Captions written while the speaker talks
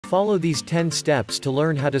Follow these 10 steps to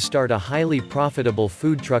learn how to start a highly profitable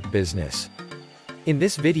food truck business. In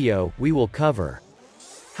this video, we will cover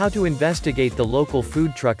how to investigate the local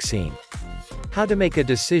food truck scene, how to make a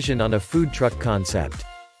decision on a food truck concept,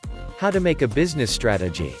 how to make a business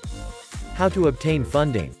strategy, how to obtain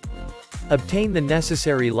funding, obtain the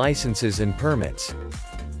necessary licenses and permits,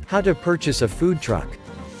 how to purchase a food truck,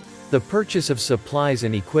 the purchase of supplies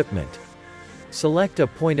and equipment, select a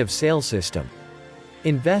point of sale system,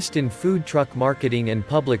 invest in food truck marketing and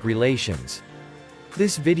public relations.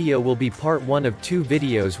 This video will be part 1 of 2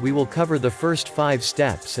 videos. We will cover the first 5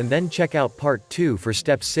 steps and then check out part 2 for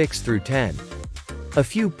steps 6 through 10. A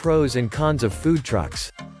few pros and cons of food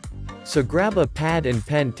trucks. So grab a pad and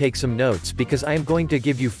pen, take some notes, because I am going to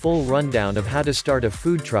give you full rundown of how to start a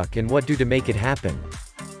food truck and what to do to make it happen.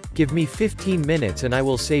 Give me 15 minutes and I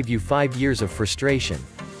will save you 5 years of frustration.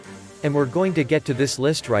 And we're going to get to this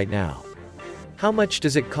list right now. How much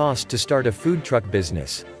does it cost to start a food truck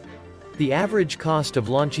business? The average cost of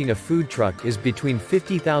launching a food truck is between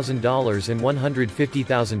 $50,000 and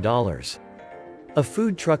 $150,000. A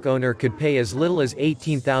food truck owner could pay as little as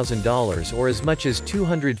 $18,000 or as much as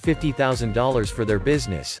 $250,000 for their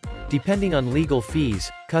business, depending on legal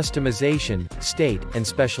fees, customization, state, and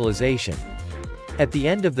specialization. At the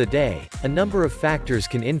end of the day, a number of factors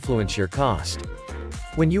can influence your cost.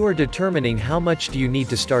 When you are determining how much do you need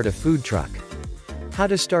to start a food truck. How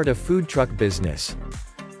to start a food truck business.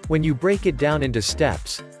 When you break it down into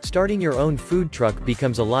steps, starting your own food truck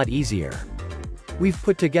becomes a lot easier. We've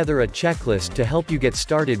put together a checklist to help you get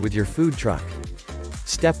started with your food truck.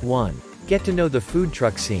 Step 1. Get to know the food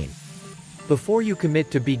truck scene. Before you commit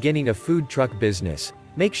to beginning a food truck business,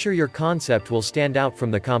 make sure your concept will stand out from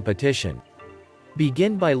the competition.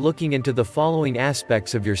 Begin by looking into the following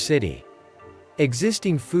aspects of your city.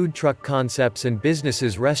 Existing food truck concepts and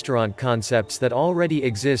businesses. Restaurant concepts that already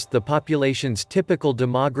exist. The population's typical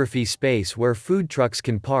demography. Space where food trucks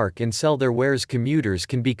can park and sell their wares. Commuters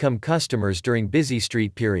can become customers during busy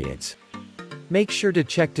street periods. Make sure to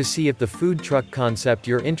check to see if the food truck concept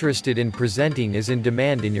you're interested in presenting is in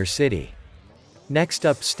demand in your city. Next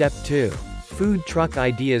up, step 2. Food truck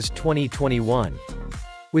ideas 2021.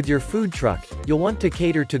 With your food truck, you'll want to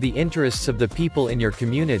cater to the interests of the people in your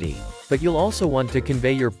community, but you'll also want to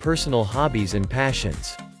convey your personal hobbies and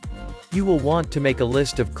passions. You will want to make a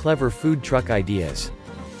list of clever food truck ideas.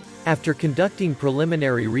 After conducting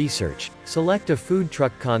preliminary research, select a food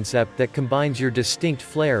truck concept that combines your distinct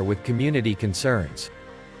flair with community concerns.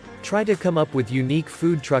 Try to come up with unique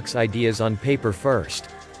food trucks ideas on paper first.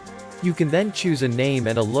 You can then choose a name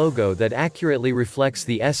and a logo that accurately reflects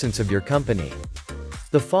the essence of your company.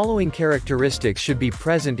 The following characteristics should be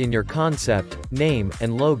present in your concept, name,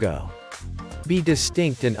 and logo. Be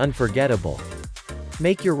distinct and unforgettable.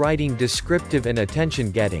 Make your writing descriptive and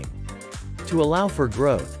attention-getting. To allow for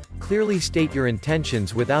growth, clearly state your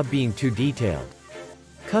intentions without being too detailed.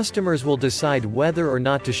 Customers will decide whether or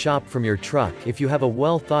not to shop from your truck if you have a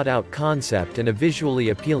well-thought-out concept and a visually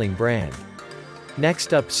appealing brand.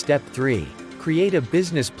 Next up, step 3. Create a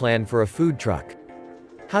business plan for a food truck.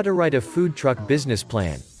 How to write a food truck business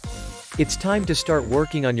plan. It's time to start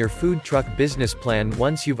working on your food truck business plan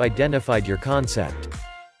once you've identified your concept.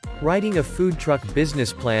 Writing a food truck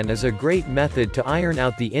business plan is a great method to iron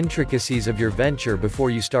out the intricacies of your venture before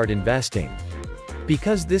you start investing.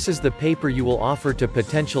 Because this is the paper you will offer to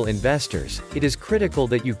potential investors, it is critical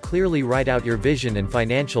that you clearly write out your vision and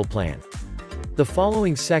financial plan. The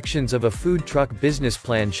following sections of a food truck business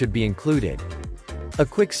plan should be included. A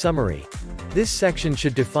quick summary. This section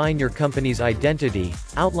should define your company's identity,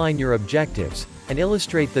 outline your objectives, and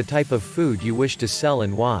illustrate the type of food you wish to sell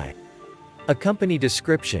and why. A company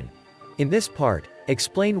description. In this part,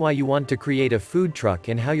 explain why you want to create a food truck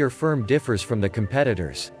and how your firm differs from the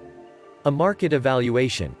competitors. A market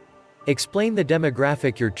evaluation. Explain the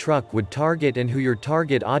demographic your truck would target and who your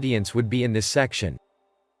target audience would be in this section.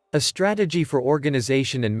 A strategy for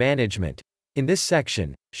organization and management. In this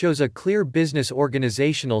section, shows a clear business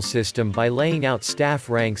organizational system by laying out staff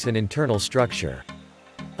ranks and internal structure.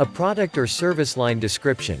 A product or service line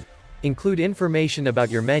description. Include information about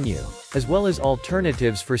your menu, as well as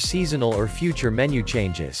alternatives for seasonal or future menu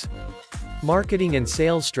changes. Marketing and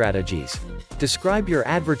sales strategies. Describe your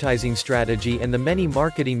advertising strategy and the many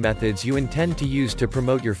marketing methods you intend to use to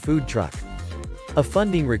promote your food truck. A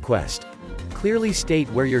funding request. Clearly state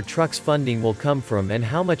where your truck's funding will come from and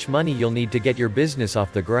how much money you'll need to get your business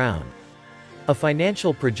off the ground. A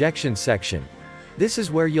financial projection section. This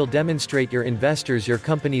is where you'll demonstrate your investors your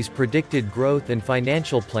company's predicted growth and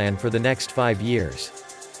financial plan for the next 5 years.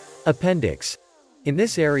 Appendix. In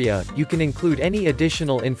this area, you can include any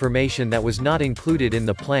additional information that was not included in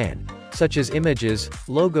the plan, such as images,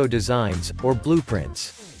 logo designs, or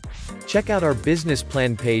blueprints. Check out our business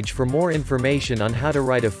plan page for more information on how to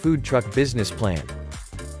write a food truck business plan.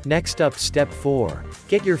 Next up, step 4.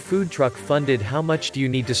 Get your food truck funded. How much do you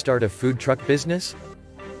need to start a food truck business?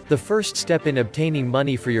 The first step in obtaining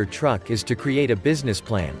money for your truck is to create a business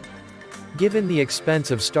plan. Given the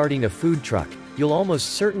expense of starting a food truck, you'll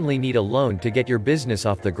almost certainly need a loan to get your business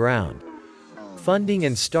off the ground. Funding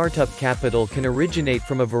and startup capital can originate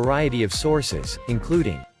from a variety of sources,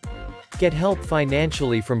 including get help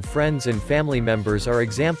financially from friends and family members are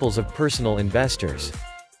examples of personal investors.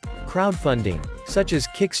 Crowdfunding, such as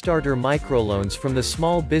Kickstarter microloans from the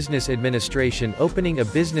Small Business Administration, opening a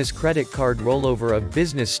business credit card rollover of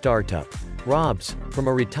business startup, ROBS, from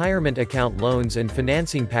a retirement account, loans and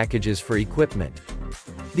financing packages for equipment.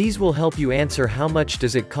 These will help you answer how much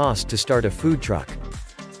does it cost to start a food truck.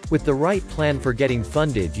 With the right plan for getting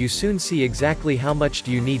funded, you soon see exactly how much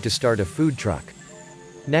do you need to start a food truck.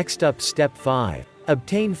 Next up, step 5.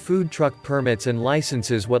 Obtain food truck permits and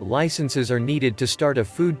licenses. What licenses are needed to start a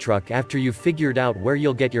food truck? After you've figured out where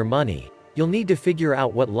you'll get your money, you'll need to figure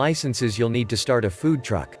out what licenses you'll need to start a food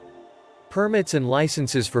truck. Permits and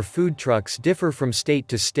licenses for food trucks differ from state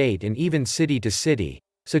to state and even city to city,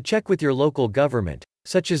 so check with your local government,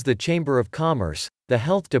 such as the Chamber of Commerce, the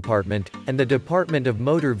Health Department, and the Department of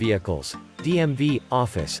Motor Vehicles, DMV,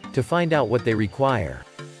 office, to find out what they require.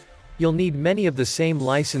 You'll need many of the same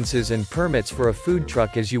licenses and permits for a food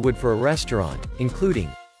truck as you would for a restaurant, including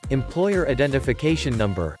Employer Identification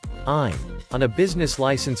Number, EIN, on a business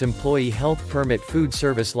license, Employee Health Permit, Food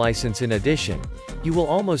Service License. In addition, you will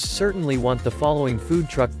almost certainly want the following food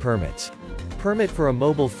truck permits. Permit for a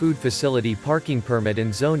mobile food facility, parking permit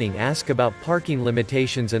and zoning. Ask about parking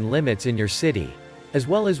limitations and limits in your city, as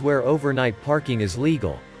well as where overnight parking is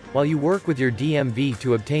legal, while you work with your DMV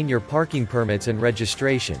to obtain your parking permits and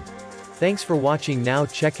registration. Thanks for watching. Now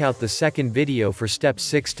check out the second video for steps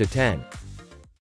 6 to 10.